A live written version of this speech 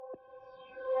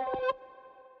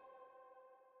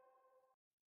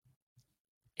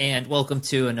And welcome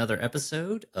to another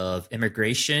episode of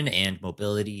Immigration and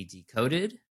Mobility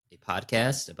Decoded, a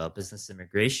podcast about business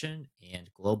immigration and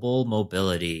global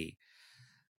mobility.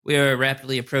 We are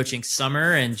rapidly approaching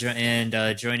summer, and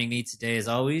joining me today, as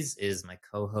always, is my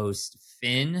co-host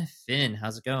Finn. Finn,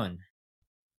 how's it going?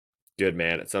 Good,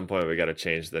 man. At some point, we got to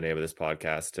change the name of this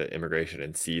podcast to Immigration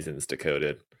and Seasons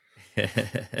Decoded.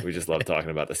 We just love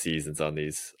talking about the seasons on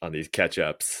these catch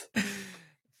ups.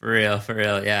 For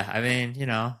real, yeah. I mean,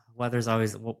 weather's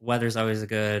always a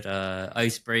good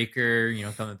icebreaker.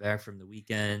 Coming back from the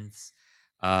weekends,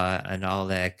 and all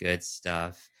that good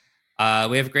stuff.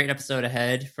 We have a great episode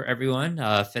ahead for everyone.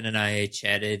 Finn and I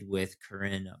chatted with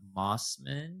Corinne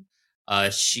Mossman.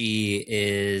 She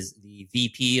is the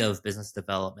VP of Business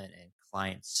Development and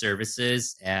Client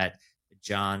Services at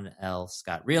John L.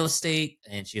 Scott Real Estate,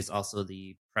 and she is also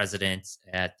the president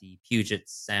at the Puget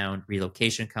Sound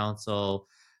Relocation Council.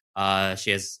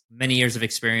 She has many years of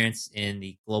experience in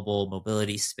the global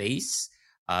mobility space,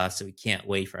 so we can't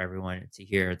wait for everyone to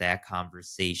hear that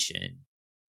conversation.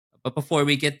 But before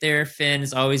we get there, Finn,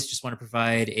 as always, just want to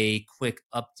provide a quick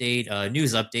update,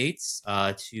 news updates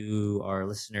to our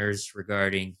listeners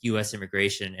regarding U.S.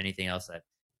 immigration, anything else that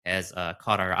has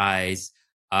caught our eyes.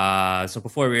 So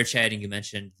before we were chatting, you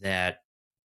mentioned that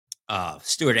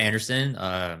Stuart Anderson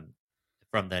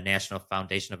from the National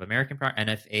Foundation of American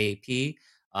NFAP,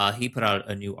 he put out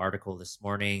a new article this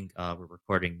morning. We're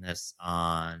recording this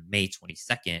on May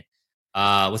 22nd.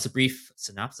 What's a brief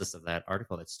synopsis of that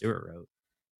article that Stuart wrote?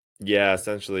 Yeah,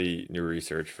 essentially new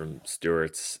research from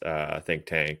Stewart's think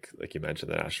tank, like you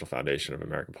mentioned, the National Foundation of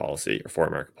American Policy or for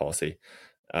American Policy,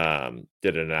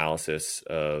 did an analysis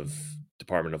of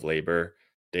Department of Labor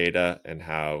data and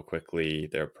how quickly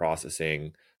they're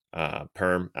processing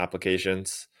perm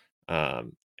applications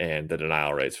and the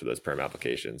denial rates for those perm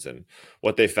applications. And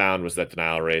what they found was that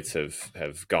denial rates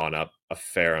have gone up a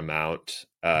fair amount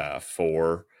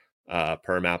for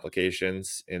perm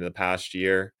applications in the past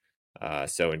year.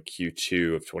 So in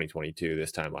Q2 of 2022,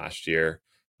 this time last year,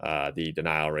 the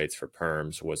denial rates for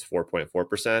perms was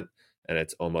 4.4%, and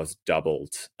it's almost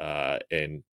doubled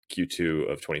in Q2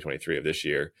 of 2023 of this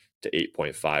year to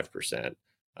 8.5%.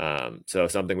 So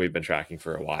something we've been tracking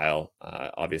for a while.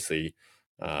 Obviously,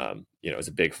 it was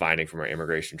a big finding from our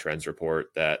immigration trends report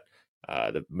that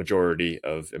the majority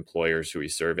of employers who we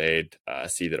surveyed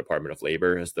see the Department of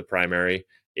Labor as the primary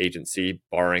agency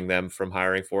barring them from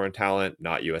hiring foreign talent,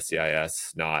 not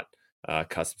USCIS, not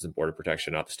Customs and Border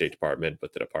Protection, not the State Department,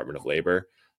 but the Department of Labor.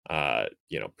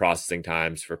 Processing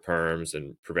times for perms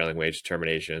and prevailing wage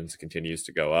determinations continues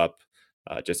to go up,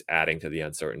 just adding to the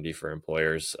uncertainty for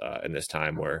employers in this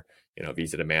time where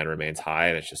visa demand remains high,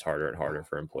 and it's just harder and harder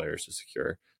for employers to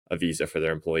secure a visa for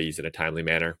their employees in a timely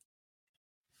manner.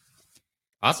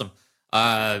 Awesome.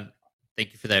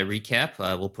 Thank you for that recap.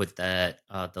 We'll put the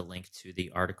link to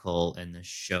the article in the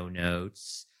show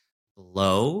notes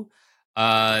below.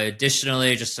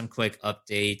 Additionally, just some quick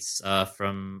updates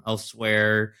from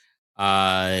elsewhere.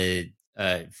 Finn,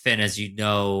 as you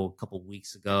know, a couple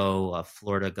weeks ago,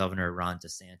 Florida Governor Ron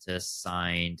DeSantis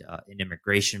signed an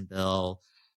immigration bill,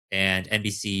 and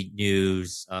NBC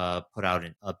News put out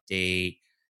an update.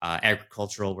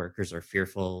 Agricultural workers are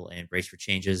fearful and brace for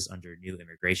changes under new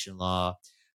immigration law.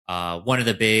 One of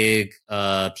the big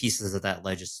pieces of that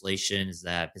legislation is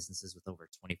that businesses with over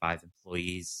 25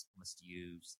 employees must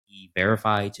use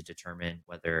E-Verify to determine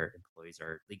whether employees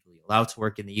are legally allowed to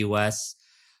work in the U.S.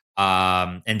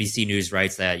 NBC News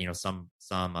writes that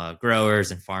some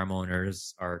growers and farm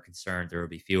owners are concerned there will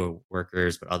be fewer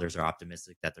workers, but others are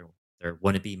optimistic that there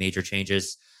wouldn't be major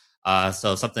changes.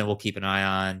 So something we'll keep an eye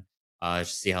on. To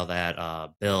see how that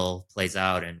bill plays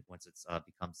out, and once it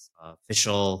becomes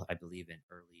official, I believe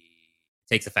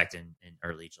takes effect in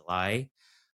early July.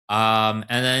 And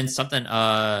then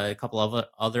a couple of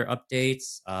other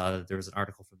updates. There was an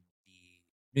article from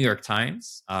the New York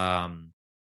Times.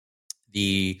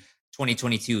 The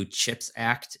 2022 CHIPS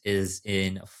Act is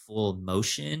in full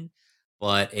motion,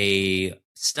 but a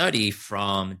study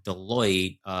from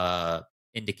Deloitte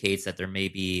indicates that there may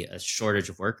be a shortage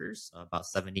of workers, about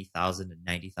 70,000 to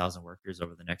 90,000 workers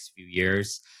over the next few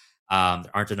years. There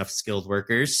aren't enough skilled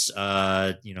workers,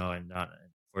 and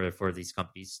for these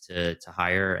companies to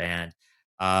hire. And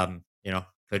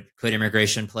could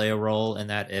immigration play a role in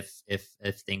that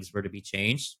if things were to be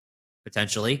changed?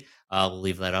 Potentially. We'll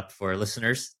leave that up for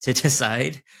listeners to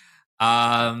decide.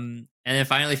 And then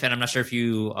finally, Finn, I'm not sure if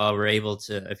you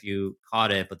if you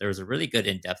caught it, but there was a really good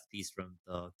in-depth piece from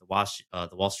the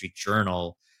Wall Street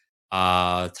Journal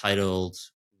titled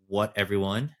 "What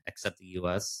Everyone Except the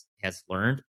U.S. Has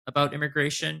Learned About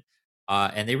Immigration."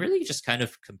 And they really just kind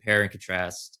of compare and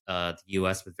contrast the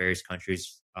U.S. with various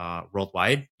countries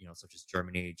worldwide, such as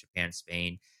Germany, Japan,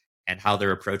 Spain, and how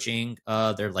they're approaching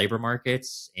their labor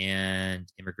markets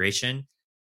and immigration.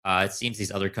 It seems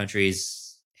these other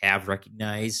countries have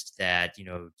recognized that,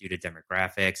 due to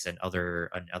demographics and other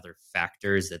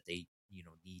factors, that they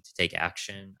need to take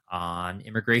action on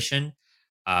immigration.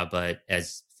 But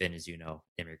as Finn, as you know,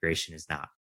 immigration is not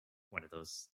one of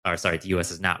those. Or sorry, the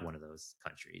U.S. is not one of those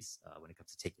countries when it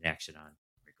comes to taking action on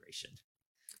immigration.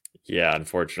 Yeah,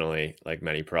 unfortunately, like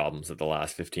many problems of the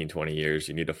last 15, 20 years,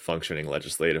 you need a functioning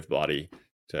legislative body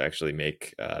to actually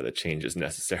make the changes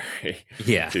necessary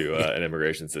Yeah, to yeah, an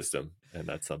immigration system. And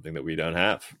that's something that we don't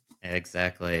have.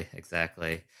 exactly,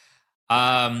 exactly.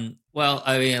 Well,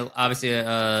 I mean, obviously,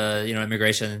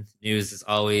 immigration news is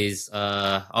always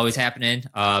happening.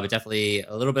 But definitely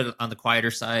a little bit on the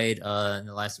quieter side in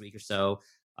the last week or so.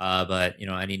 But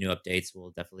any new updates,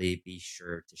 we'll definitely be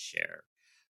sure to share.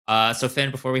 So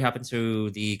Finn, before we hop into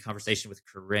the conversation with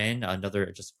Corinne,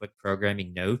 another just quick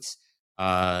programming note.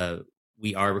 Uh,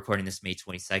 we are recording this May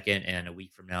 22nd, and a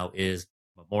week from now is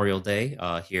Memorial Day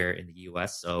here in the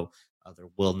US. So there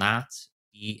will not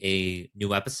be a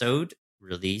new episode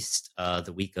released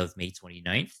the week of May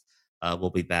 29th. We'll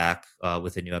be back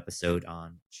with a new episode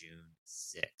on June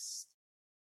 6th.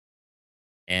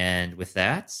 And with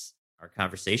that, our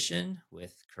conversation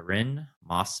with Corinne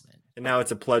Mossman. And now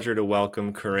it's a pleasure to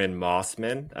welcome Corinne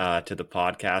Mossman to the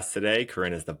podcast today.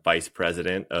 Corinne is the Vice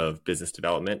President of Business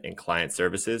Development and Client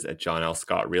Services at John L.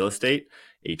 Scott Real Estate,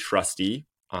 a trustee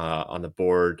on the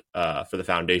board for the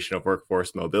Foundation of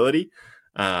Workforce Mobility,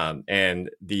 and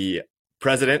the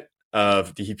President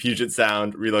of the Puget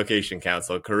Sound Relocation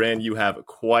Council. Corinne, you have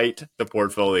quite the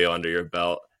portfolio under your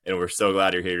belt, and we're so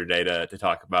glad you're here today to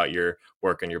talk about your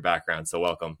work and your background. So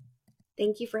welcome.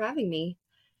 Thank you for having me.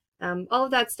 All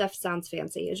of that stuff sounds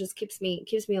fancy. It just keeps me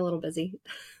a little busy.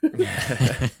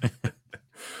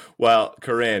 Well,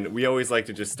 Corinne, we always like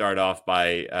to just start off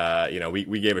by,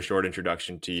 we gave a short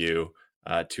introduction to you,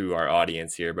 to our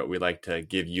audience here, but we'd like to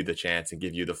give you the chance and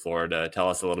give you the floor to tell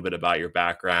us a little bit about your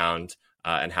background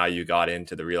and how you got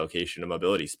into the relocation and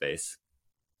mobility space.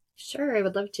 Sure, I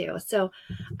would love to. So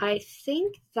I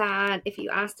think that if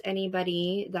you asked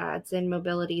anybody that's in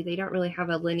mobility, they don't really have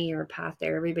a linear path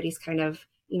there. Everybody's kind of,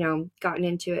 gotten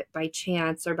into it by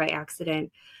chance or by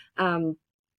accident.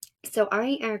 So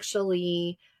I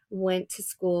actually went to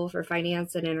school for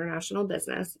finance and international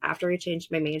business. After I changed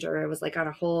my major, I was like on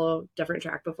a whole different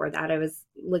track before that. I was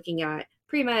looking at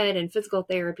pre-med and physical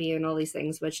therapy and all these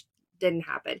things, which didn't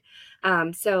happen.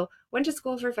 So went to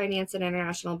school for finance and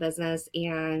international business,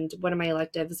 and one of my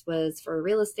electives was for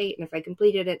real estate. And if I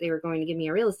completed it, they were going to give me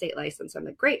a real estate license. So I'm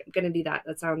like, great, I'm going to do that.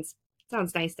 That sounds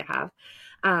nice to have.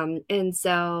 And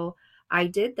so I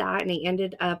did that, and I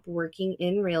ended up working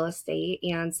in real estate.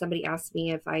 And somebody asked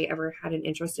me if I ever had an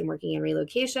interest in working in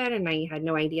relocation, and I had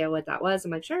no idea what that was.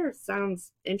 I'm like, sure,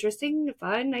 sounds interesting,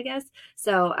 fun, I guess.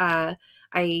 So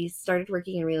I started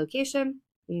working in relocation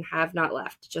and have not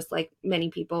left. Just like many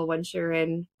people, once you're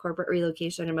in corporate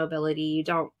relocation and mobility, you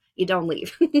don't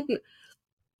leave.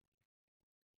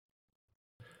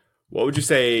 What would you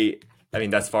say, I mean,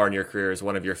 thus far in your career, is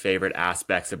one of your favorite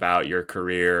aspects about your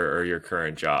career or your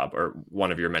current job, or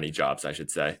one of your many jobs, I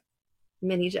should say?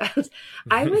 Many jobs.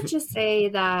 I would just say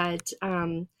that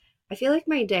I feel like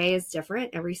my day is different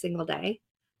every single day.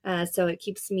 So it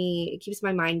keeps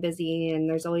my mind busy, and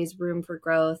there's always room for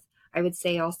growth. I would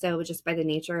say also, just by the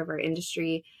nature of our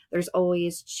industry, there's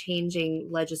always changing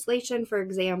legislation, for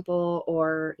example,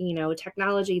 or,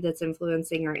 technology that's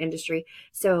influencing our industry.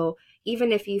 So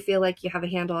even if you feel like you have a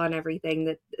handle on everything,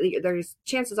 that there's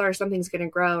chances are something's going to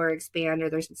grow or expand, or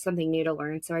there's something new to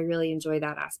learn. So I really enjoy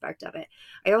that aspect of it.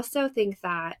 I also think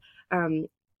that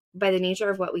by the nature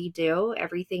of what we do,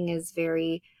 everything is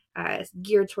very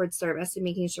geared towards service and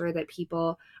making sure that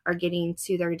people are getting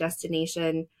to their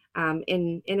destination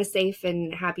in a safe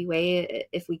and happy way,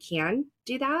 if we can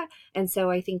do that. And so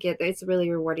I think it's really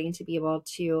rewarding to be able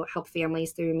to help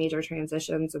families through major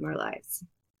transitions in their lives.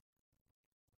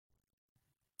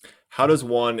 How does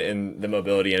one in the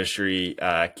mobility industry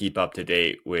keep up to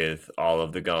date with all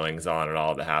of the goings on and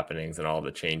all the happenings and all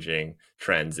the changing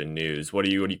trends and news? What are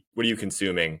you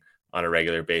consuming on a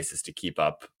regular basis to keep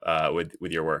up with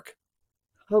your work?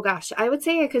 Oh gosh, I would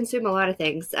say I consume a lot of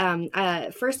things.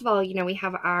 First of all, we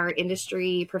have our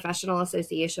industry professional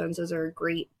associations. Those are a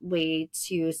great way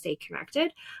to stay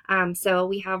connected. So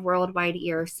we have Worldwide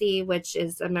ERC, which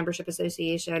is a membership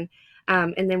association.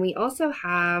 And then we also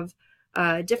have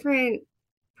different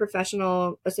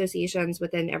professional associations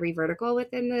within every vertical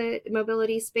within the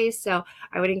mobility space. So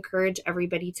I would encourage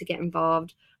everybody to get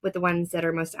involved with the ones that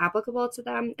are most applicable to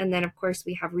them. And then, of course,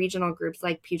 we have regional groups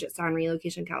like Puget Sound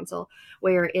Relocation Council,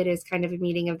 where it is kind of a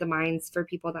meeting of the minds for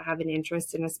people that have an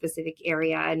interest in a specific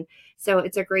area. And so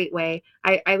it's a great way.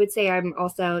 I would say I'm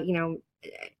also,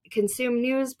 consume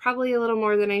news probably a little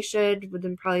more than I should,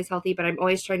 than probably is healthy, but I'm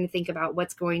always trying to think about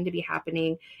what's going to be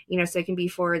happening, so I can be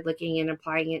forward looking and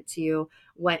applying it to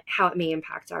how it may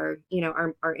impact our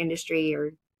industry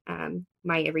or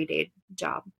my everyday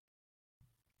job.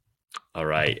 All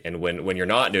right. And when you're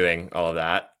not doing all of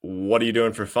that, what are you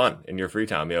doing for fun in your free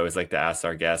time? We always like to ask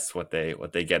our guests what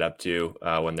they get up to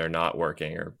when they're not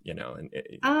working or, in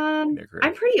their career.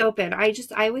 I'm pretty open. I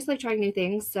always like trying new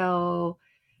things. So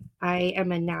I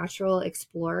am a natural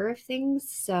explorer of things.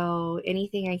 So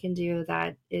anything I can do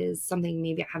that is something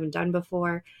maybe I haven't done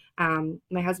before.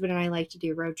 My husband and I like to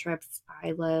do road trips.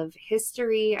 I love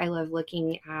history. I love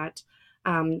looking at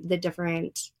the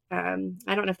different, I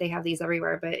don't know if they have these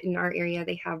everywhere, but in our area,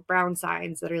 they have brown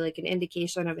signs that are like an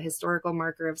indication of a historical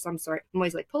marker of some sort. I'm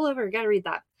always like, pull over, got to read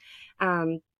that.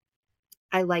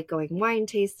 I like going wine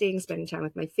tasting, spending time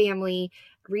with my family,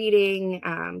 reading,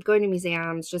 going to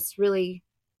museums, just really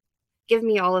give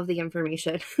me all of the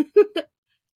information.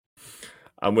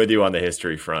 I'm with you on the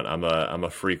history front. I'm a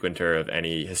frequenter of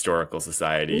any historical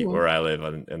society where I live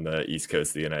in the East Coast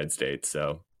of the United States.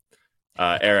 So,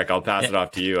 Eric, I'll pass it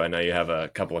off to you. I know you have a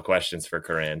couple of questions for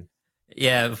Corinne.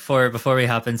 Yeah, before we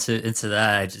hop into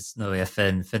that, I just know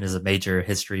Finn is a major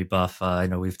history buff. I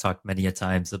know we've talked many a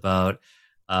times about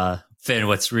Finn,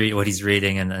 what he's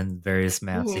reading and various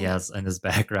maps he has in his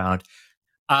background.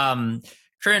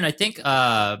 Corinne, I think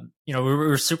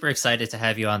we're super excited to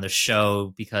have you on the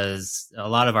show because a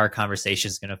lot of our conversation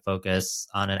is going to focus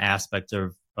on an aspect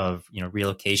of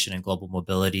relocation and global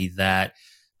mobility that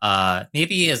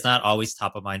maybe is not always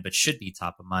top of mind, but should be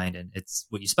top of mind, and it's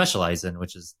what you specialize in,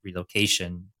 which is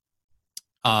relocation.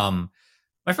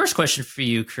 My first question for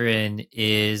you, Corinne,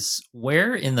 is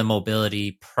where in the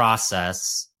mobility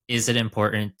process is it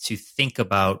important to think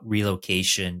about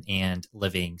relocation and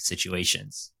living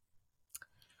situations?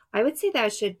 I would say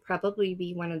that should probably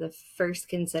be one of the first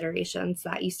considerations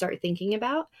that you start thinking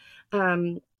about.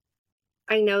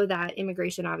 I know that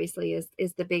immigration obviously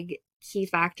is the big key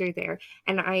factor there.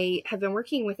 And I have been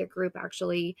working with a group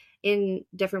actually in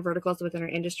different verticals within our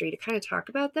industry to kind of talk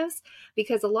about this,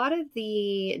 because a lot of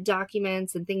the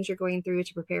documents and things you're going through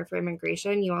to prepare for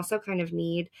immigration, you also kind of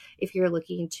need if you're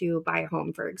looking to buy a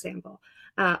home, for example.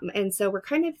 And so we're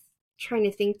kind of trying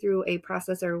to think through a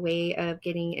process or a way of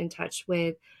getting in touch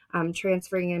with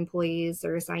transferring employees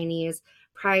or assignees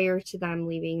prior to them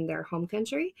leaving their home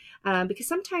country. Because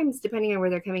sometimes, depending on where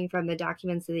they're coming from, the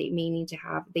documents that they may need to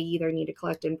have, they either need to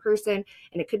collect in person,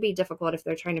 and it could be difficult if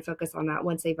they're trying to focus on that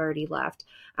once they've already left,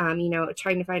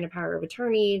 trying to find a power of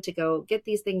attorney to go get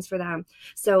these things for them.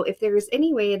 So if there's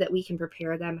any way that we can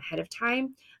prepare them ahead of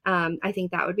time, I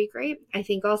think that would be great. I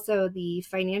think also the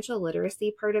financial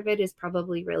literacy part of it is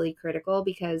probably really critical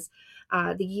because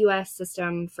the U.S.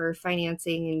 system for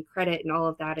financing and credit and all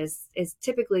of that is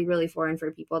typically really foreign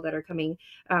for people that are coming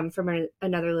from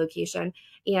another location.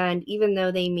 And even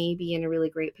though they may be in a really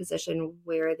great position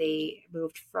where they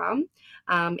moved from,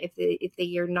 if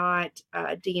they are not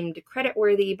deemed credit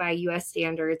worthy by U.S.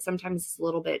 standards, sometimes it's a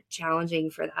little bit challenging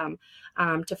for them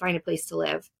to find a place to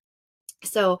live.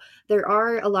 So there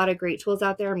are a lot of great tools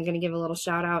out there. I'm going to give a little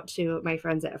shout out to my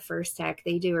friends at First Tech.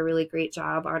 They do a really great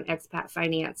job on expat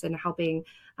finance and helping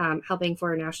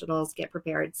foreign nationals get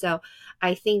prepared. So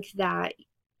I think that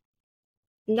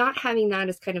not having that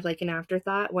is kind of like an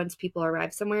afterthought once people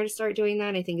arrive somewhere to start doing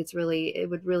that. I think it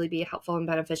would really be helpful and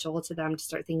beneficial to them to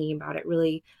start thinking about it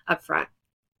really upfront.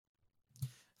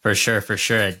 For sure.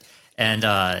 And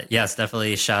yes,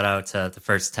 definitely a shout out to the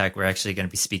First Tech. We're actually going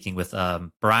to be speaking with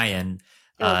Brian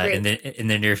in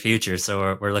the near future.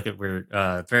 So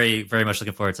we're very, very much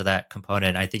looking forward to that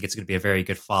component. I think it's going to be a very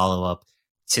good follow up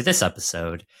to this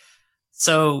episode.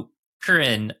 So,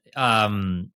 Corinne,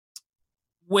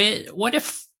 what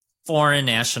if foreign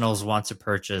nationals want to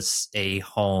purchase a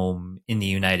home in the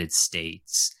United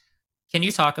States? Can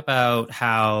you talk about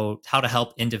how to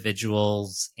help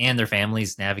individuals and their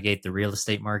families navigate the real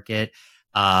estate market?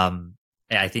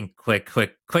 I think quick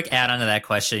add on to that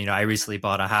question. I recently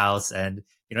bought a house, and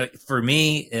for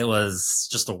me it was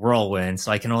just a whirlwind.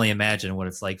 So I can only imagine what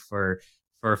it's like for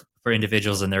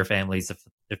individuals and their families if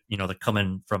they're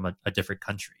coming from a different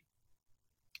country.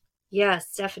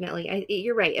 Yes, definitely.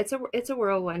 You're right. It's a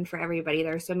whirlwind for everybody.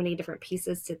 There are so many different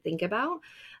pieces to think about.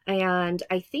 And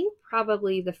I think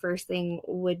probably the first thing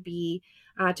would be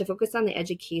to focus on the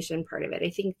education part of it. I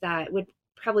think that would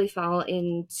probably fall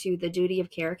into the duty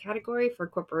of care category for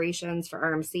corporations, for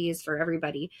RMCs, for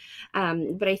everybody.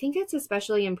 But I think it's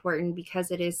especially important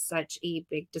because it is such a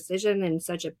big decision and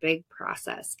such a big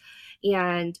process.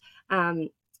 And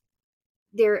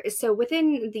so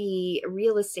within the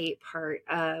real estate part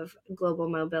of global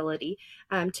mobility,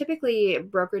 typically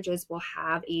brokerages will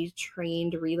have a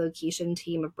trained relocation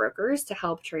team of brokers to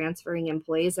help transferring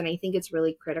employees. And I think it's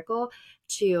really critical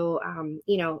to,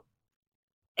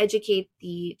 educate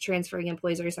the transferring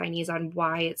employees or assignees on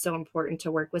why it's so important to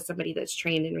work with somebody that's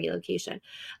trained in relocation.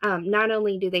 Not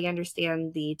only do they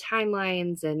understand the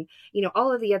timelines and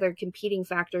all of the other competing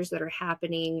factors that are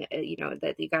happening,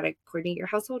 that you got to coordinate your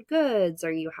household goods,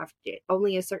 or you have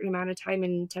only a certain amount of time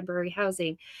in temporary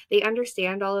housing. They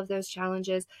understand all of those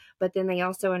challenges, but then they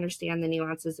also understand the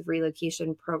nuances of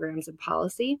relocation programs and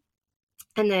policy.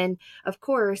 And then, of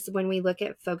course, when we look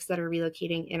at folks that are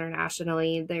relocating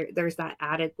internationally, there's that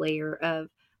added layer of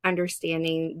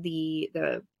understanding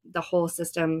the whole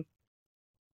system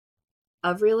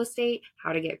of real estate,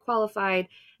 how to get qualified,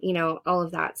 all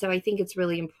of that. So I think it's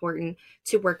really important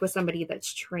to work with somebody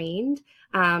that's trained,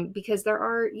 because there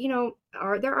are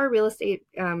real estate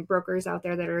brokers out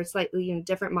there that are slightly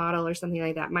different model or something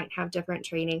like that, might have different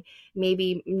training,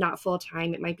 maybe not full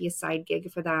time. It might be a side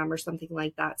gig for them or something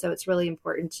like that. So it's really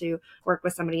important to work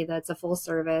with somebody that's a full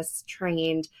service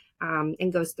trained,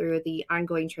 and goes through the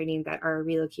ongoing training that our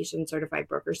relocation certified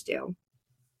brokers do.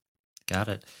 Got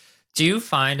it. Do you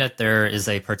find that there is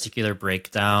a particular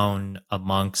breakdown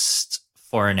amongst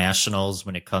foreign nationals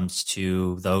when it comes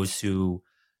to those who,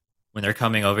 when they're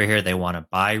coming over here, they want to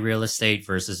buy real estate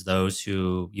versus those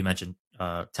who, you mentioned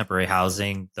temporary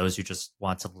housing, those who just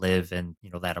want to live in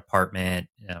that apartment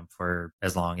for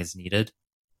as long as needed?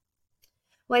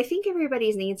 Well, I think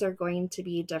everybody's needs are going to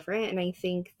be different. And I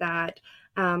think that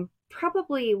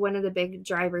probably one of the big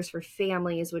drivers for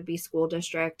families would be school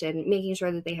district and making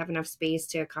sure that they have enough space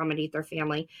to accommodate their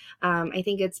family. I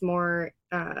think it's more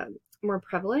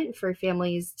prevalent for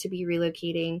families to be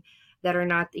relocating that are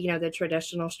not, the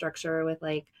traditional structure with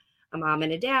like a mom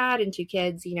and a dad and two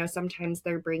kids. Sometimes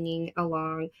they're bringing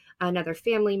along another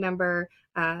family member.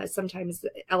 Sometimes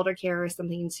elder care is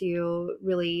something to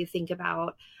really think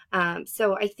about.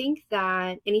 So I think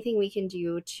that anything we can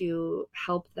do to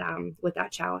help them with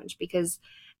that challenge, because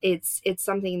it's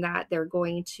something that they're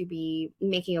going to be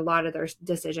making a lot of their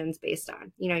decisions based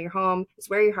on. Your home is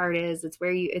where your heart is. It's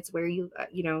where you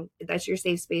that's your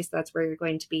safe space. That's where you're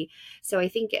going to be. So I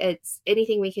think it's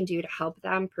anything we can do to help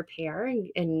them prepare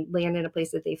and land in a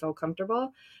place that they feel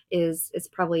comfortable is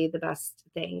probably the best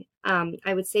thing.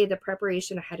 I would say the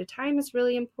preparation ahead of time is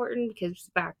really important, because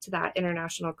back to that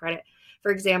international credit. For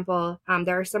example,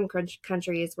 there are some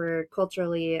countries where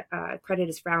culturally credit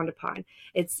is frowned upon.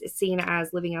 It's seen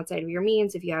as living outside of your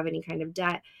means if you have any kind of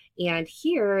debt. And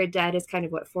here, debt is kind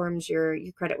of what forms your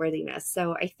credit worthiness.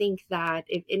 So I think that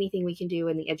if anything we can do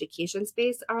in the education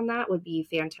space on that would be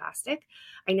fantastic.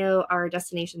 I know our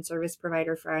destination service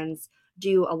provider friends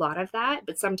do a lot of that,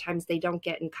 but sometimes they don't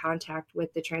get in contact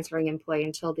with the transferring employee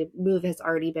until the move has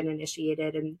already been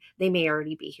initiated and they may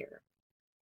already be here.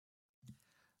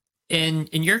 In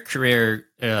your career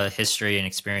history and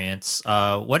experience,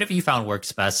 what have you found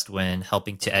works best when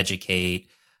helping to educate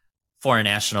foreign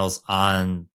nationals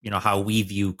on how we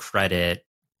view credit?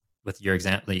 With your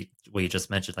example, what you just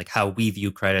mentioned, like how we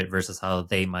view credit versus how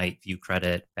they might view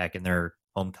credit back in their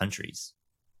home countries.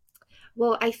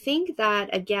 Well, I think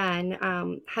that again,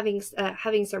 having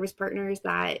service partners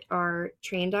that are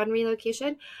trained on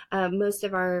relocation, most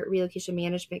of our relocation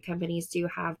management companies do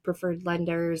have preferred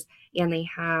lenders, and they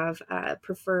have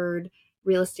preferred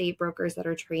real estate brokers that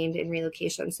are trained in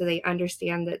relocation. So they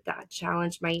understand that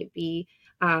challenge might be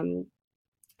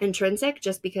intrinsic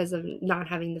just because of not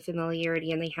having the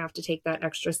familiarity, and they have to take that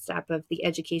extra step of the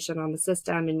education on the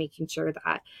system and making sure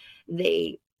that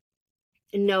they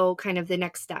know kind of the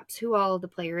next steps, who all the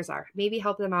players are, maybe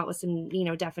help them out with some,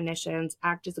 definitions,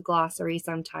 act as a glossary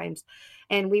sometimes.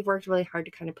 And we've worked really hard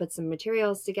to kind of put some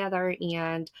materials together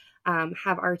and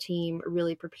have our team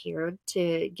really prepared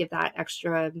to give that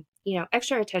extra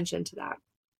attention to that.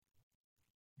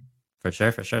 For sure.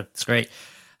 It's great.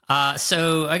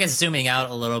 So I guess zooming out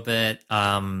a little bit,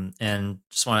 and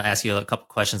just want to ask you a couple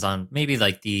questions on maybe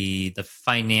like the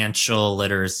financial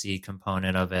literacy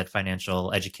component of it,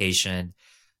 financial education.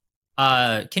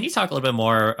 Can you talk a little bit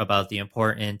more about the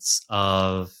importance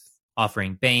of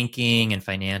offering banking and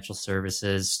financial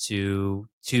services to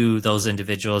those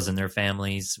individuals and their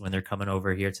families when they're coming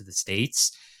over here to the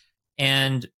States?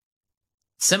 And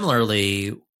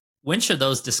similarly, when should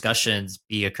those discussions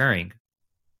be occurring?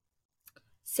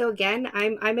 So again,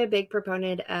 I'm a big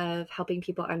proponent of helping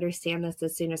people understand this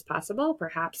as soon as possible,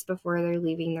 perhaps before they're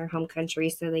leaving their home country,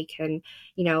 so they can,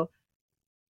 you know,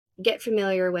 get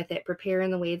familiar with it, prepare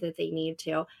in the way that they need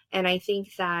to. And I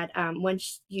think that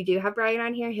once you do have Brian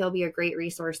on here, he'll be a great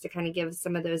resource to kind of give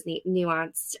some of those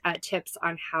nuanced tips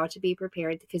on how to be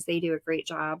prepared, because they do a great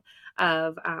job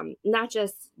of not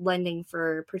just lending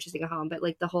for purchasing a home, but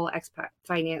like the whole expat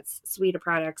finance suite of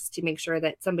products to make sure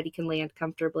that somebody can land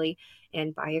comfortably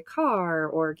and buy a car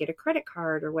or get a credit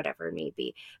card or whatever it may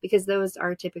be, because those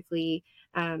are typically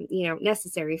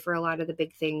necessary for a lot of the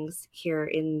big things here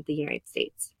in the United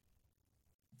States.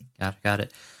 Got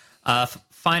it.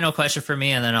 Final question for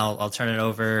me, and then I'll turn it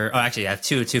over. Oh, actually, I have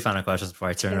two final questions before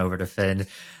I turn it over to Finn.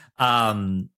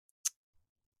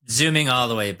 Zooming all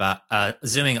the way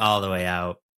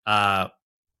out.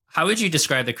 How would you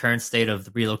describe the current state of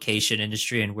the relocation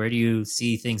industry, and where do you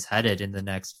see things headed in the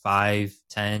next 5,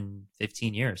 10,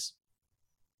 15 years?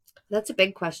 That's a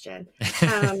big question.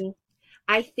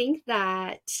 I think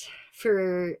that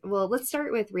let's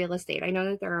start with real estate. I know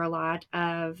that there are a lot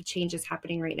of changes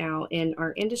happening right now in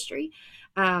our industry.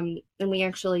 And we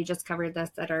actually just covered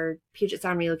this at our Puget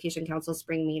Sound Relocation Council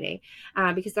spring meeting,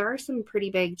 because there are some pretty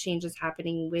big changes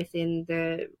happening within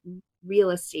the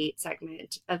real estate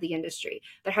segment of the industry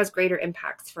that has greater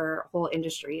impacts for whole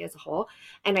industry as a whole.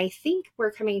 And I think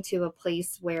we're coming to a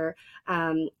place where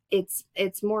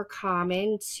it's more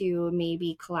common to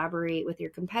maybe collaborate with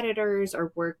your competitors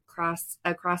or work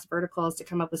across verticals to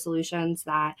come up with solutions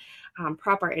that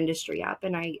prop our industry up.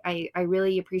 And I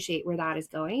really appreciate where that is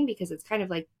going, because it's kind of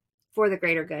like for the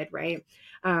greater good, right?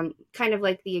 Kind of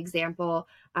like the example,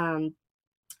 I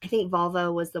think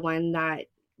Volvo was the one that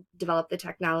developed the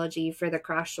technology for the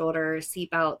cross shoulder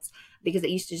seat belts, because it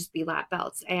used to just be lap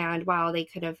belts. And while they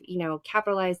could have,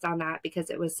 capitalized on that because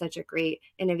it was such a great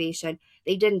innovation,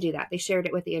 they didn't do that. They shared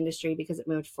it with the industry because it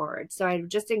moved forward. So I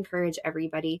would just encourage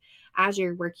everybody, as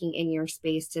you're working in your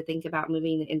space, to think about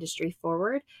moving the industry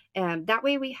forward. And that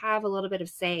way we have a little bit of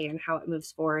say in how it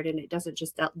moves forward, and it doesn't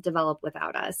just develop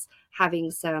without us having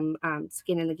some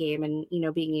skin in the game and,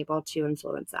 being able to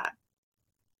influence that.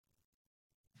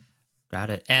 Got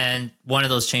it. And one of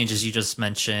those changes you just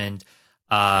mentioned,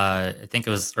 I think it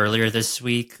was earlier this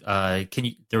week.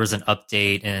 There was an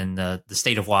update in the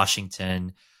state of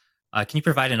Washington. Can you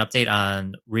provide an update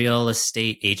on real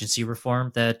estate agency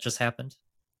reform that just happened?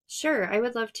 Sure, I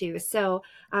would love to. So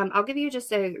I'll give you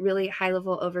just a really high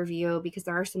level overview, because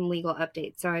there are some legal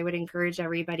updates. So I would encourage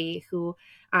everybody who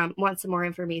wants some more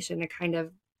information to kind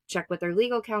of check with their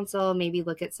legal counsel, maybe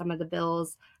look at some of the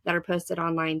bills that are posted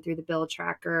online through the bill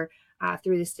tracker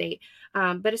through the state.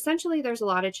 But essentially, there's a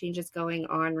lot of changes going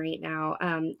on right now.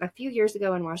 A few years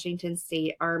ago in Washington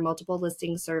state, our multiple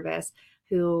listing service,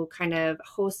 who kind of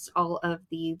hosts all of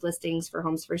the listings for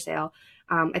homes for sale,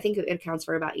 I think it accounts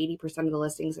for about 80% of the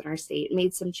listings in our state,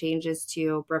 made some changes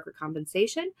to broker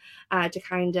compensation to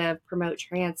kind of promote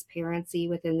transparency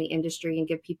within the industry and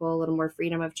give people a little more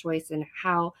freedom of choice in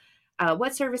how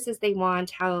what services they want,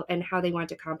 how they want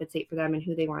to compensate for them, and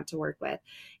who they want to work with.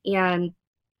 And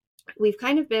we've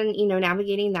kind of been,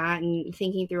 navigating that and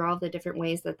thinking through all the different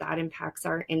ways that impacts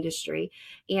our industry.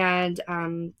 And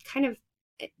kind of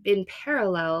in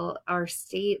parallel, our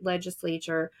state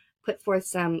legislature put forth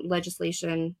some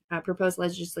legislation, proposed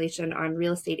legislation on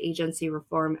real estate agency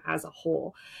reform as a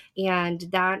whole. And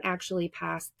that actually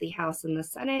passed the House and the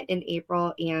Senate in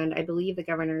April. And I believe the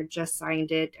governor just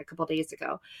signed it a couple days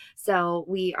ago. So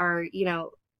we are,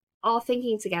 all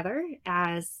thinking together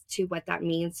as to what that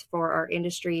means for our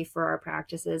industry, for our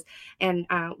practices. And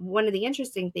one of the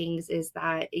interesting things is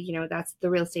that, that's the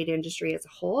real estate industry as a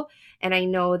whole. And I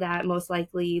know that most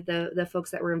likely the folks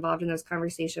that were involved in those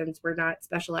conversations were not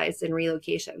specialized in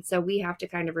relocation. So we have to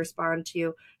kind of respond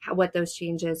to what those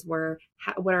changes were,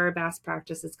 what are our best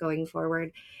practices going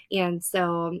forward. And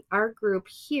so our group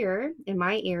here in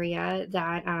my area,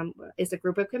 that is a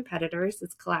group of competitors,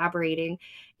 is collaborating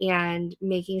and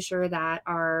making sure that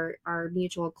our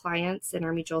mutual clients and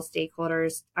our mutual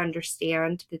stakeholders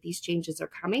understand that these changes are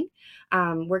coming,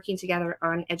 working together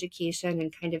on education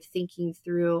and kind of thinking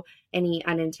through any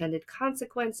unintended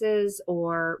consequences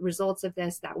or results of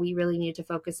this that we really need to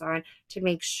focus on to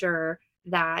make sure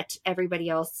that everybody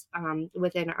else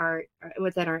within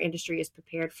our industry is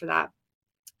prepared for that.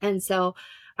 And so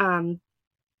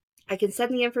I can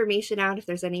send the information out if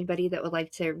there's anybody that would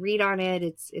like to read on it.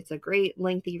 It's a great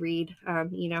lengthy read.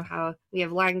 You know how we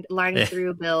have lined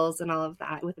through bills and all of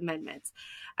that with amendments.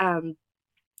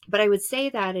 But I would say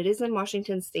that it is in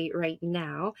Washington state right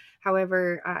now.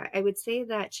 However, I would say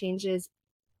that change is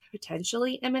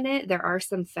potentially imminent. There are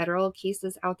some federal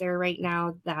cases out there right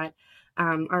now that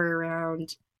are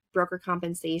around broker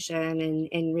compensation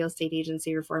and real estate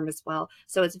agency reform as well.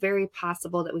 So it's very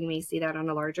possible that we may see that on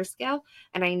a larger scale.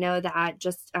 And I know that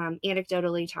just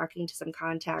anecdotally talking to some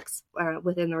contacts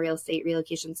within the real estate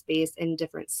relocation space in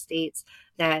different states,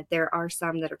 that there are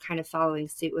some that are kind of following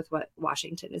suit with what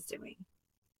Washington is doing.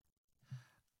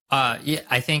 Yeah,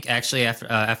 I think actually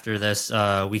after this,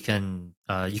 we can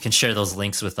you can share those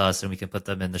links with us, and we can put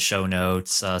them in the show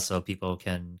notes so people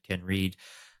can read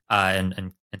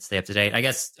and stay up to date. I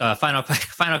guess final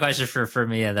question for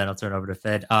me, and then I'll turn over to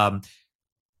Fid.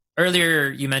 Earlier,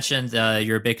 you mentioned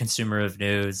you're a big consumer of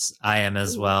news. I am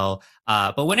as well.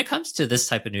 But when it comes to this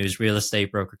type of news, real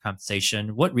estate broker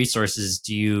compensation, what resources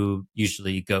do you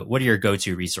usually go? What are your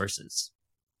go-to resources?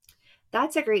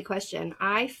 That's a great question.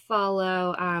 I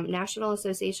follow National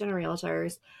Association of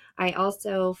Realtors. I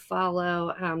also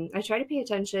follow, I try to pay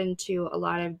attention to a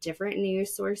lot of different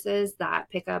news sources that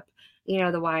pick up,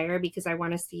 the wire, because I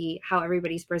want to see how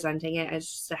everybody's presenting it as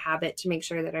just a habit to make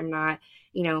sure that I'm not,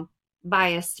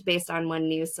 biased based on one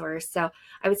news source. So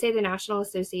I would say the National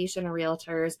Association of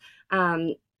Realtors.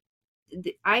 I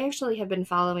actually have been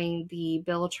following the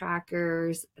bill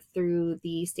trackers through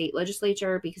the state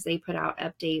legislature because they put out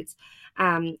updates.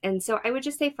 And so I would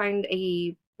just say find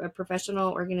a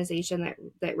professional organization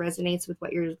that resonates with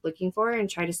what you're looking for and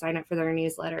try to sign up for their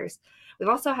newsletters. We've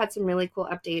also had some really cool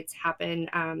updates happen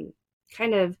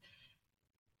kind of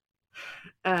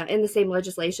in the same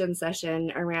legislation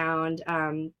session around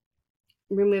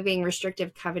removing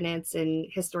restrictive covenants and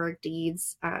historic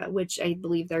deeds, which I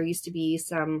believe there used to be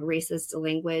some racist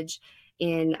language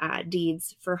in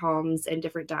deeds for homes and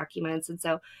different documents. And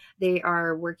so they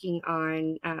are working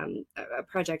on a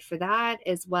project for that,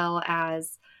 as well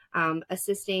as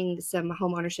assisting some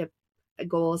home ownership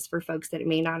goals for folks that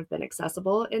may not have been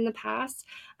accessible in the past.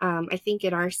 I think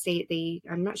in our state,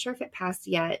 I'm not sure if it passed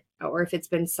yet or if it's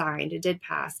been signed. It did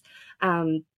pass.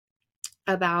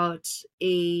 About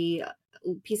a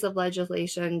piece of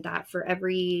legislation that for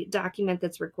every document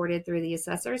that's recorded through the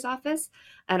assessor's office,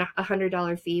 and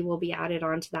 $100 fee will be added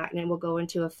onto that, and it will go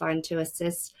into a fund to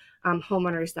assist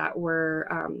homeowners that were,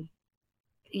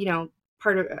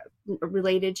 part of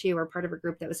related to or part of a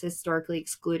group that was historically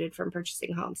excluded from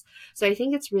purchasing homes. So I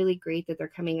think it's really great that they're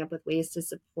coming up with ways to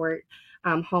support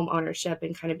home ownership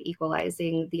and kind of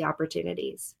equalizing the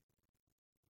opportunities.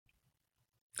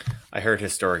 I heard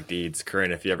historic deeds.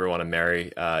 Corinne, if you ever want to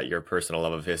marry your personal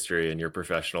love of history and your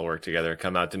professional work together,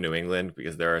 come out to New England,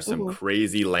 because there are some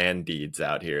crazy land deeds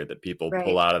out here that people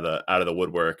pull out of the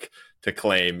woodwork to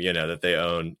claim, that they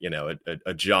own,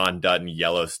 a John Dutton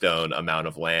Yellowstone amount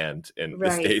of land in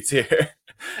the States here.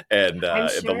 And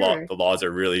the laws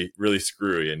are really, really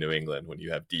screwy in New England when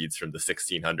you have deeds from the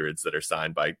 1600s that are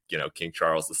signed by, King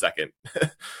Charles II.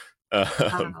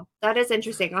 Wow, that is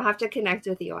interesting. I'll have to connect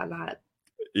with you on that.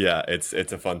 Yeah, it's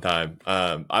a fun time.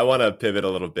 I want to pivot a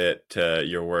little bit to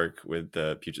your work with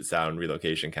the Puget Sound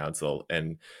Relocation Council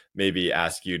and maybe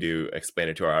ask you to explain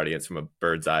it to our audience from a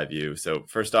bird's eye view. So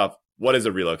first off, what is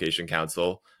a relocation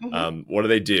council? What do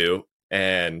they do?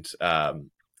 And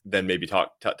then maybe tell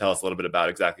us a little bit about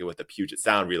exactly what the Puget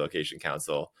Sound Relocation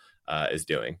Council is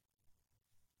doing.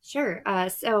 Sure.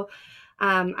 So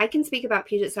I can speak about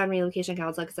Puget Sound Relocation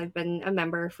Council because I've been a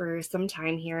member for some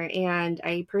time here, and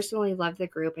I personally love the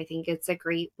group. I think it's a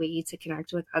great way to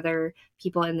connect with other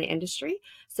people in the industry.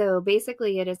 So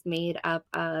basically, it is made up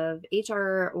of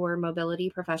HR or mobility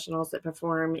professionals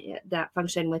that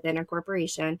function within a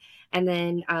corporation, and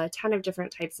then a ton of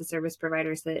different types of service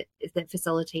providers that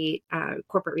facilitate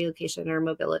corporate relocation or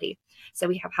mobility. So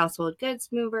we have household goods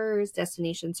movers,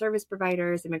 destination service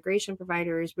providers, immigration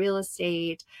providers, real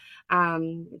estate.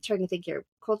 Trying to think here,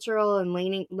 cultural and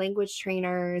language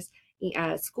trainers,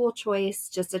 school choice,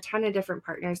 just a ton of different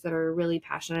partners that are really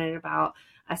passionate about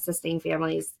assisting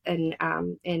families and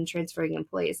transferring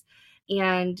employees.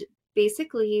 And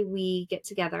basically, we get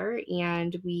together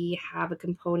and we have a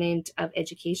component of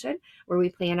education where we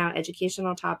plan out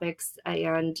educational topics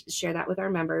and share that with our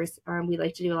members. We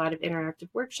like to do a lot of interactive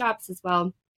workshops as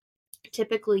well.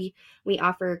 Typically, we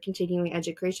offer continuing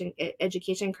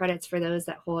education credits for those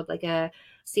that hold like a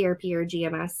CRP or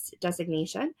GMS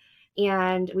designation.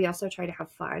 And we also try to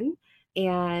have fun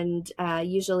and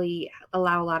usually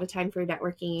allow a lot of time for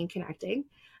networking and connecting.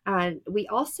 We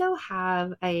also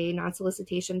have a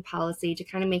non-solicitation policy to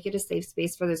kind of make it a safe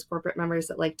space for those corporate members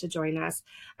that like to join us.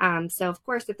 So of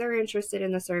course, if they're interested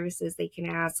in the services, they can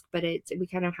ask, but we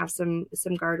kind of have some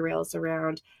guardrails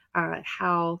around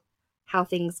how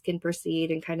things can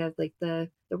proceed and kind of like the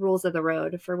rules of the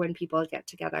road for when people get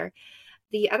together.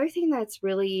 The other thing that's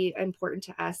really important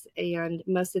to us and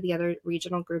most of the other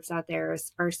regional groups out there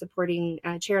are supporting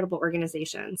charitable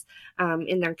organizations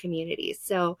in their communities.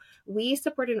 So we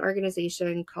support an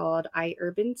organization called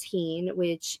iUrban Teen,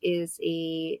 which is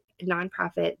a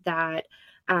nonprofit that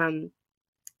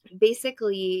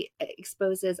basically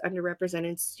exposes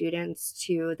underrepresented students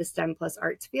to the STEM plus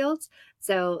arts fields.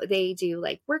 So they do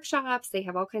like workshops, they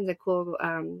have all kinds of cool,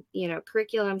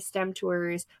 curriculum, STEM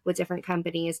tours with different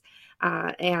companies,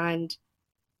 and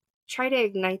try to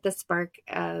ignite the spark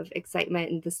of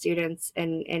excitement in the students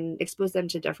and expose them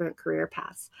to different career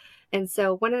paths. And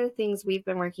so one of the things we've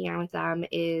been working on with them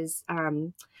is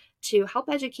to help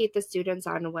educate the students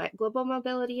on what global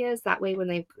mobility is. That way, when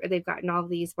they've gotten all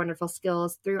these wonderful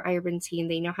skills through iUrban Teen,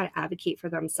 they know how to advocate for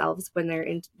themselves when they're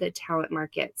in the talent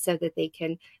market, so that they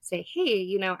can say,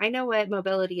 hey, I know what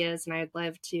mobility is, and I'd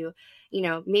love to,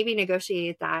 maybe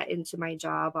negotiate that into my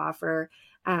job offer.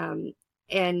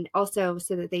 And also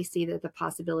so that they see that the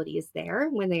possibility is there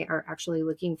when they are actually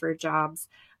looking for jobs,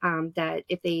 that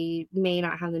if they may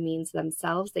not have the means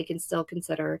themselves, they can still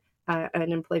consider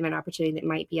an employment opportunity that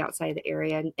might be outside the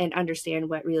area, and understand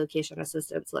what relocation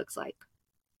assistance looks like.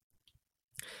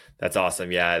 That's awesome.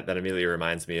 Yeah, that immediately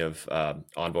reminds me of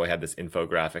Envoy had this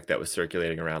infographic that was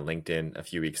circulating around LinkedIn a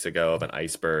few weeks ago of an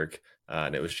iceberg.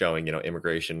 And it was showing,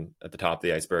 immigration at the top of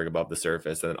the iceberg above the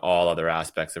surface, and then all other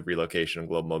aspects of relocation and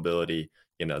global mobility,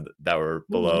 that were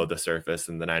below the surface,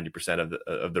 and the 90%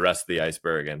 of the rest of the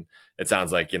iceberg. And it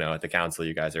sounds like, at the council,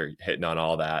 you guys are hitting on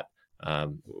all that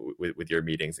with your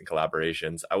meetings and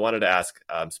collaborations. I wanted to ask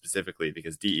specifically,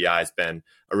 because DEI has been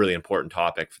a really important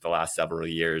topic for the last several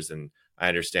years, and I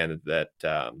understand that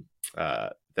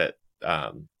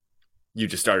you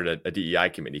just started a DEI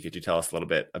committee. Could you tell us a little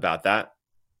bit about that?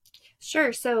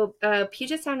 Sure. So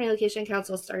Puget Sound Relocation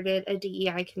Council started a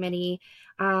DEI committee.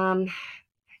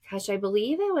 I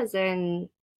believe it was in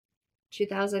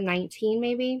 2019,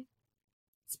 maybe.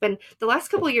 It's been, the last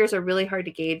couple of years are really hard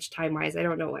to gauge time-wise. I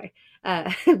don't know why.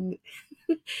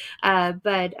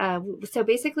 So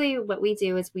basically what we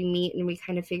do is we meet and we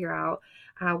kind of figure out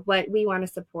what we want to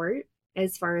support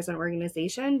as far as an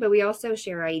organization, but we also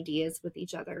share ideas with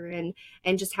each other and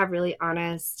just have really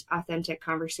honest, authentic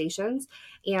conversations.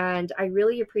 And I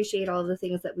really appreciate all of the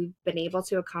things that we've been able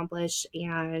to accomplish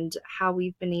and how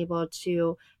we've been able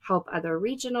to help other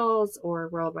regionals or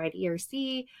Worldwide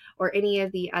ERC or any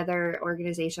of the other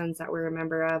organizations that we're a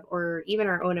member of, or even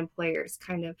our own employers,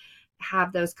 kind of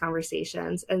have those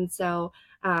conversations. And so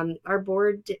our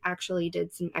board actually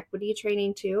did some equity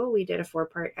training too. We did a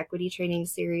 4-part equity training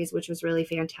series, which was really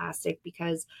fantastic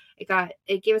because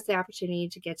it gave us the opportunity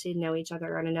to get to know each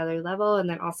other on another level, and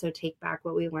then also take back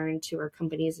what we learned to our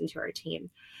companies and to our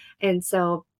team. And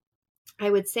so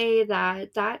I would say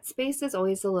that space is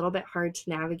always a little bit hard to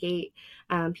navigate.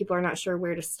 People are not sure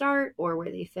where to start or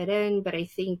where they fit in, but I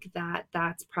think that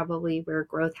that's probably where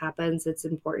growth happens. It's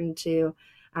important to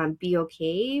be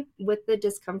okay with the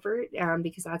discomfort,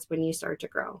 because that's when you start to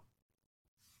grow.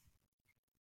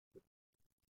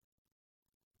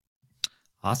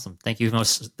 Awesome. Thank you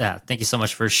so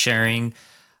much for sharing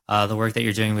the work that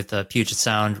you're doing with the Puget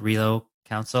Sound Relo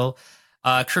Council.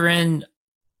 Corinne,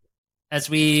 as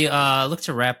we look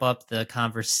to wrap up the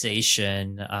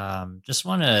conversation, just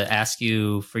want to ask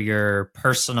you for your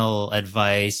personal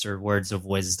advice or words of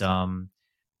wisdom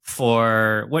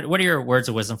for what are your words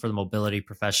of wisdom for the mobility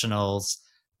professionals,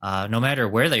 no matter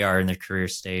where they are in their career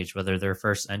stage, whether they're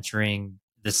first entering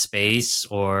the space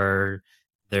or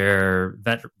they're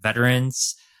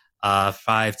veterans,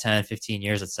 5, 10, 15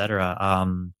 years, etc.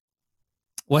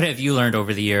 What have you learned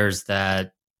over the years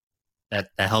that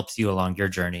helps you along your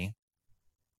journey?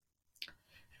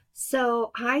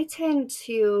 So I tend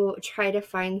to try to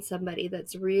find somebody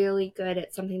that's really good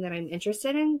at something that I'm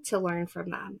interested in to learn from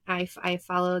them. I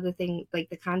follow the thing, like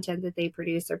the content that they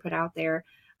produce or put out there.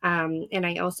 And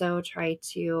I also try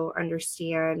to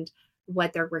understand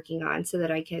what they're working on so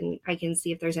that I can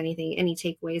see if there's any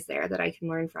takeaways there that I can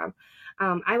learn from.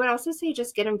 I would also say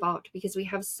just get involved, because we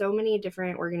have so many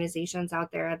different organizations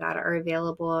out there that are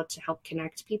available to help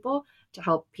connect people, to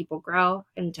help people grow,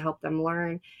 and to help them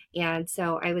learn. And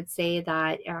so I would say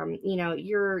that,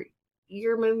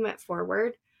 your movement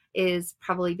forward is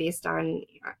probably based on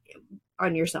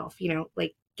yourself,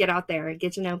 like get out there,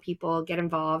 get to know people, get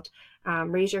involved,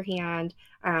 raise your hand.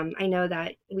 I know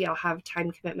that we all have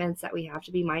time commitments that we have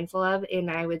to be mindful of. And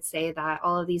I would say that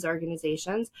all of these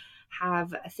organizations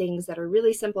have things that are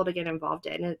really simple to get involved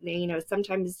in. And,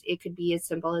 sometimes it could be as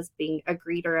simple as being a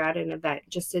greeter at an event,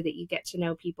 just so that you get to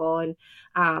know people.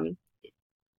 And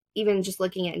even just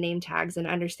looking at name tags and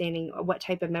understanding what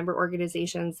type of member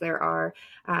organizations there are,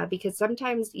 because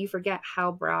sometimes you forget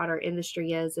how broad our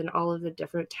industry is and all of the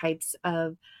different types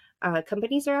of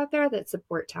companies are out there that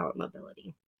support talent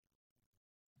mobility.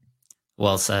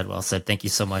 Well said. Well said. Thank you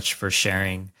so much for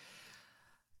sharing.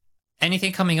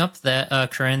 Anything coming up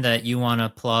that, Corinne, that you want to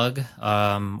plug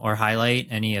or highlight?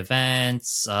 Any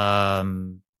events?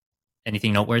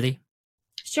 Anything noteworthy?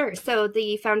 Sure. So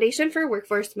the Foundation for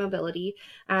Workforce Mobility,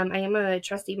 I am a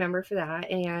trustee member for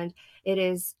that, and it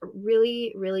is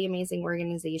really, really amazing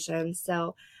organization.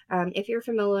 So if you're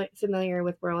familiar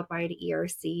with Worldwide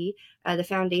ERC, the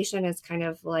foundation is kind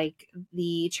of like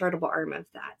the charitable arm of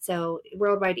that. So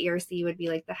Worldwide ERC would be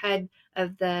like the head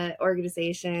of the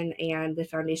organization, and the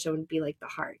foundation would be like the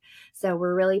heart. So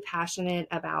we're really passionate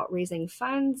about raising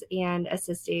funds and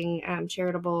assisting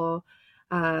charitable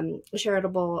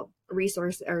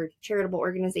resource or charitable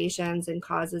organizations and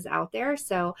causes out there.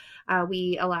 So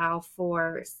we allow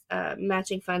for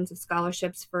matching funds of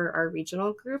scholarships for our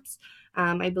regional groups.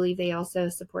 I believe they also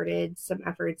supported some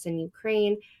efforts in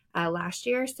Ukraine last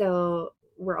year. So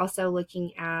we're also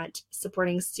looking at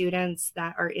supporting students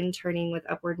that are interning with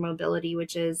Upward Mobility,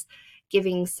 which is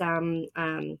giving some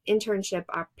paid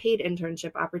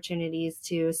internship opportunities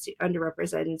to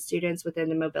underrepresented students within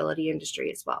the mobility industry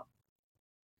as well.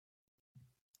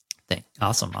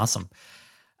 Awesome.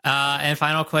 And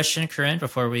final question, Corinne,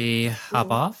 before we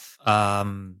hop off.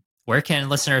 Where can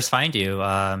listeners find you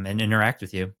and interact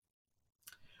with you?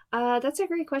 That's a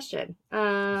great question.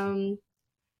 Probably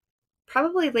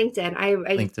LinkedIn. I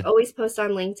LinkedIn. always post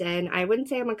on LinkedIn. I wouldn't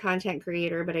say I'm a content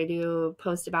creator, but I do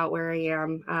post about where I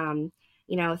am,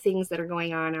 things that are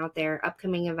going on out there,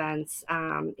 upcoming events.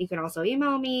 You can also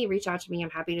email me, reach out to me.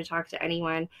 I'm happy to talk to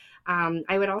anyone.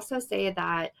 I would also say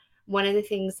that one of the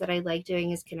things that I like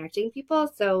doing is connecting people.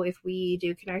 So if we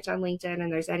do connect on LinkedIn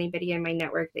and there's anybody in my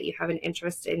network that you have an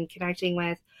interest in connecting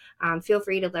with, feel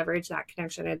free to leverage that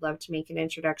connection. I'd love to make an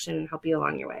introduction and help you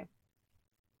along your way.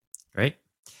 Great.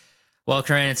 Well,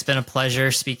 Corinne, it's been a pleasure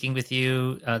speaking with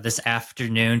you this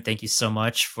afternoon. Thank you so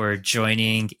much for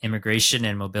joining Immigration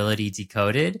and Mobility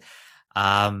Decoded.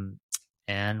 And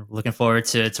looking forward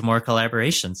to more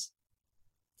collaborations.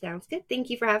 Sounds good. Thank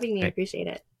you for having me. I appreciate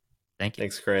it. Thank you.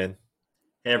 Thanks, Corinne.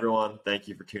 Hey, everyone. Thank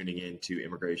you for tuning in to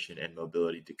Immigration and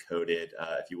Mobility Decoded.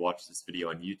 If you watched this video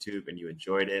on YouTube and you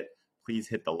enjoyed it, please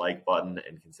hit the like button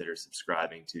and consider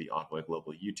subscribing to the Envoy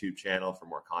Global YouTube channel for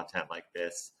more content like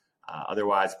this.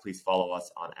 Otherwise, please follow us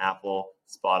on Apple,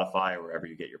 Spotify, or wherever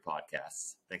you get your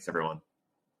podcasts. Thanks, everyone.